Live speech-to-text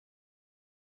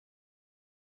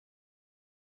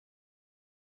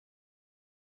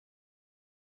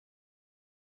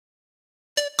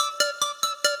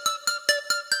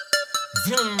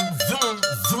Vroom, vroom,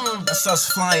 vroom. That's us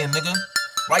flying, nigga.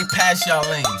 Right past y'all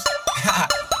lanes.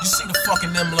 You see the fucking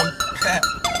emblem?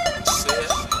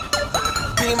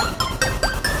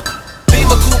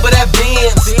 Beamer Coupe, that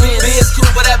Benz. Benz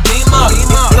Coupe, that Beamer.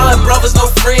 Blood brothers, no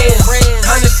friends.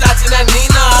 100 shots in that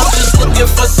Nina. I'm just looking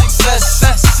for success.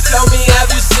 Tell me, have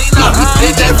you seen her?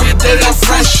 And every day I'm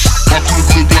fresh. My clip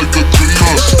look like the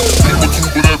cleaners. Beamer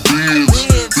Coupe, that Benz.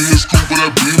 Benz Coupe,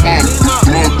 that Beamer.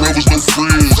 Blood brothers, no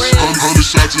friends. 100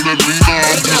 shots in that Nina.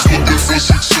 I'm just looking for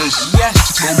success.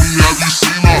 Tell me, have you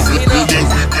seen her? And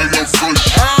every day I'm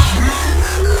fresh.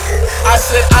 I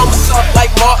said I'm soft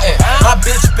like Martin. My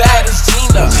bitch bad as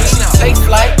Gina. She take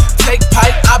flight, take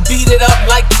pipe. I beat it up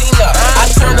like Tina. I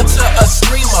turn her to a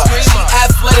screamer. She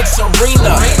athletic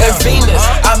Serena and Venus.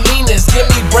 I mean this. Give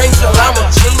me brains till I'm a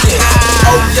genius.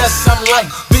 Oh yes, I'm light.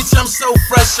 Bitch, I'm so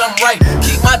fresh, I'm right.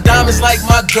 Keep my diamonds like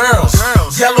my girls.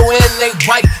 Yellow and they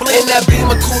white. In that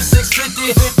Beamer Coupe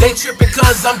 650. They trippin'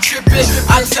 cause I'm trippin'.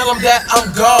 I tell them that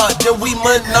I'm God. Then we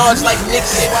menage like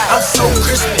Nicky. I'm so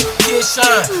crispy. Kid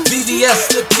shine. BDS,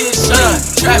 the kid shine.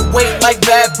 Trap weight like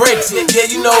bad breaks. Yeah,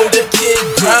 you know the kid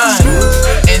grind.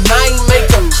 And I ain't make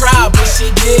her cry, but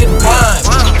she did whine.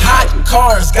 Hot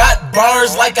cars, got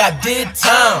bars like I did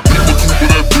time. Beamer Coupe,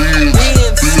 that Benz.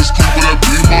 Benz Coupe, that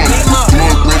Beamer.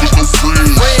 Blood brothers, no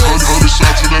friends. 100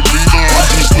 shots in that Nina. I'm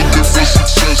just looking for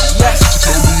success.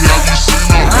 Tell me, have you seen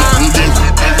her? And every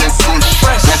day I'm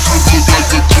fresh. My clip look like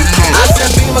the cleaners. I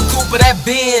said Beamer Coupe, that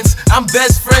Benz. I'm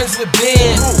best friends with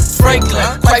Ben Franklin.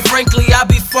 Quite frankly, I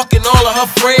be fucking all of her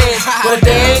friends. But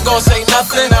they ain't gon' say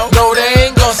nothing. No, they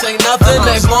ain't gon' say nothing.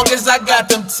 As long as I got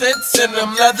them tints and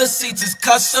them leather seats is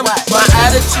custom. My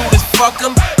attitude is fuck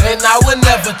 'em, and I would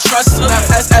never trust them.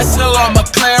 SLR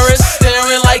McLaren,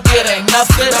 staring like it ain't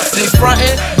nothing. They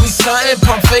frontin', we stuntin',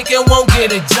 pump faking, won't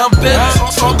get it jumpin'.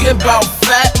 Talking about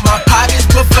fat, my pockets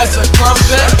Professor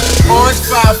Crumpin'. Orange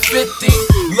 550,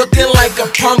 looking like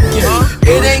a pumpkin.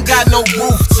 It ain't got no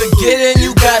roof, to get in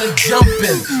you gotta jump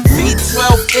in.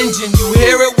 V12 engine, you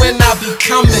hear it when I be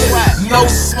coming. No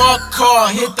smart car,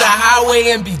 hit the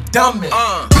highway and be dumbin'.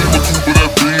 Beamer Coupe,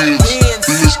 that Benz.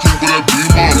 Benz Coupe, that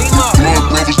Beamer. Blood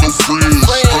brothers, no friends.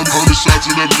 100 shots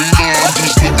in that Nina. I'm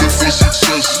just looking for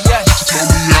success. Tell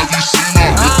me, have you seen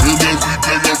her? And every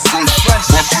day I'm fresh.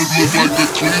 My clip look like the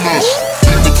cleaners.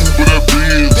 Beamer Coupe, that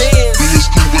Benz. Benz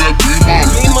Coupe, that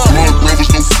Beamer. Blood brothers,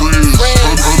 no friends.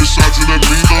 100 shots in that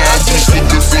Nina. I'm just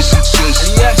looking for success.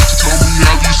 Tell me,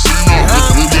 have you seen her?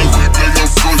 And every day I'm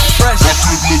fresh. My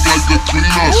clip look like the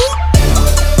cleaners.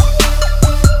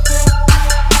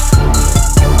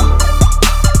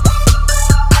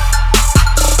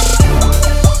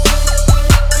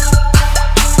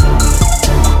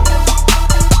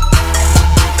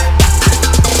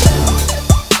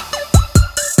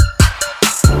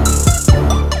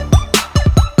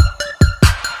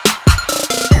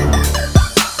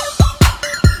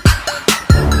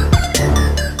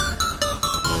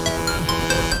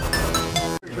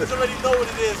 You already know what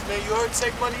it is, man. You heard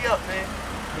take money up, man.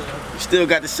 You still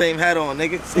got the same hat on,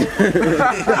 nigga.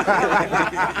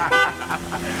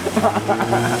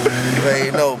 You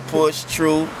already know, push,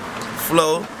 true,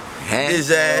 flow,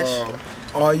 his ass.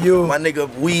 Are you? My nigga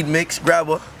weed mix,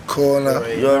 grabber. Corner.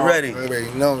 You already?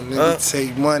 Already know, nigga.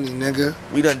 Take money, nigga.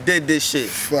 We done did this shit.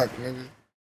 Fuck, nigga.